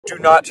Do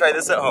not try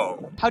this at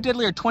home. How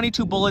deadly are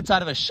 22 bullets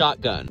out of a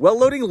shotgun? Well,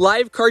 loading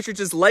live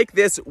cartridges like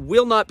this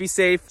will not be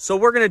safe, so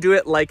we're gonna do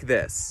it like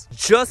this.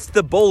 Just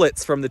the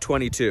bullets from the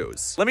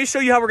 22s. Let me show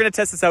you how we're gonna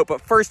test this out,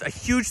 but first, a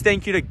huge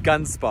thank you to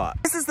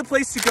GunSpot. This is the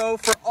place to go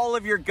for all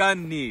of your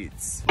gun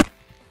needs.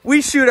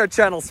 We shoot our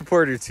channel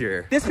supporters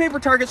here. This paper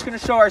target's gonna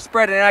show our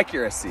spread and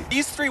accuracy.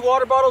 These 3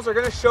 water bottles are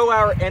gonna show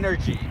our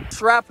energy.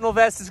 Shrapnel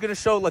vest is gonna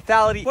show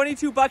lethality.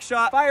 22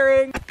 buckshot,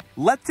 firing.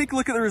 Let's take a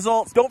look at the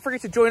results. Don't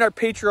forget to join our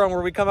Patreon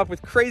where we come up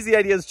with crazy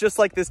ideas just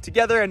like this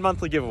together and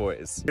monthly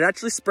giveaways. It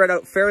actually spread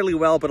out fairly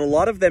well, but a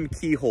lot of them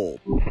keyhole.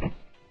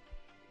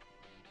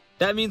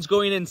 That means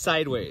going in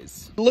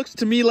sideways. It looks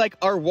to me like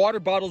our water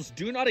bottles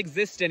do not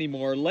exist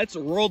anymore. Let's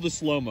roll the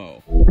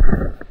slow-mo.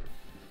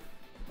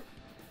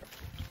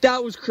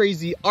 That was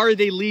crazy. Are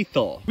they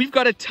lethal? We've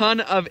got a ton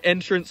of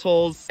entrance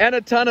holes and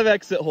a ton of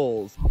exit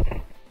holes.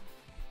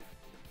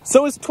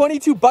 So is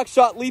 22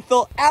 buckshot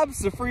lethal?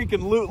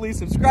 Abso-freaking-lutely.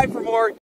 Subscribe for more.